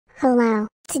Hello,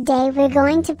 today we're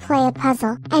going to play a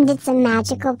puzzle, and it's a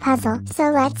magical puzzle, so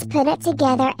let's put it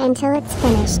together until it's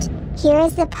finished. Here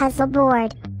is the puzzle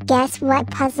board. Guess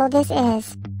what puzzle this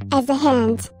is? As a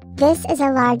hint, this is a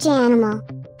large animal.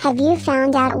 Have you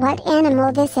found out what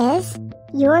animal this is?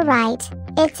 You're right,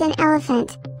 it's an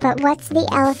elephant, but what's the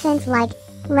elephant like?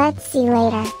 Let's see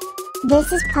later.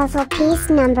 This is puzzle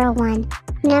piece number 1,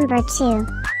 number 2,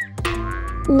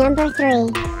 number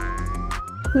 3,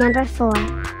 number 4,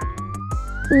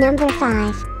 number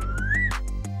 5,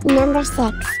 number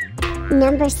 6,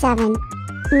 number 7,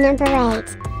 number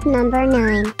 8, number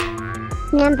 9,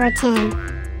 number 10.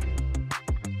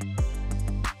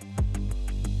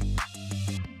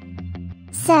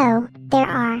 So, there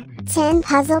are 10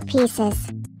 puzzle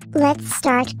pieces. Let's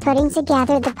start putting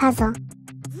together the puzzle.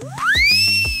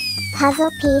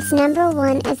 Puzzle piece number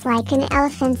 1 is like an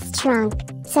elephant's trunk,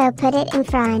 so put it in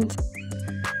front.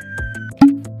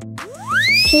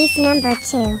 Piece number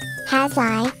 2 has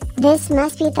eye, this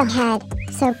must be the head,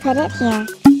 so put it here.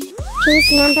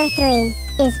 Piece number 3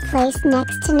 is placed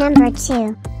next to number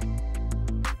 2.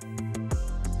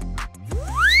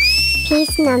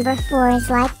 Piece number 4 is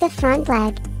like the front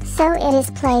leg, so it is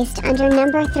placed under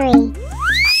number 3.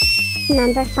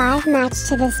 Number 5 match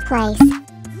to this place.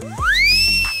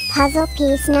 Puzzle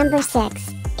piece number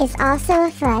 6 is also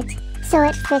a foot, so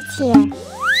it fits here.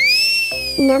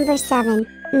 Number 7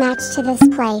 match to this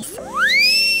place.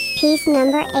 Piece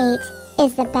number 8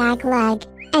 is the back leg,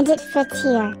 and it fits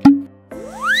here.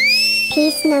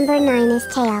 Piece number 9 is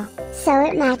tail, so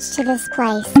it matched to this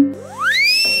place.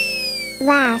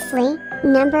 Lastly,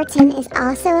 number 10 is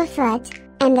also a foot,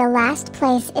 and the last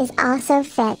place is also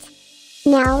fit.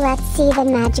 Now let's see the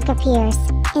magic appears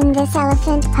in this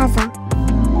elephant puzzle.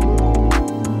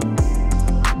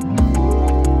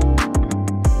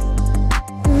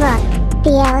 Look,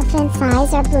 the elephant's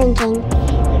eyes are blinking.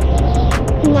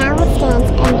 Now it stands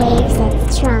and waves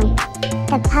its trunk.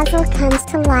 The puzzle comes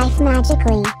to life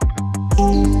magically.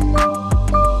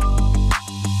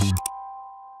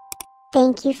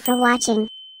 Thank you for watching.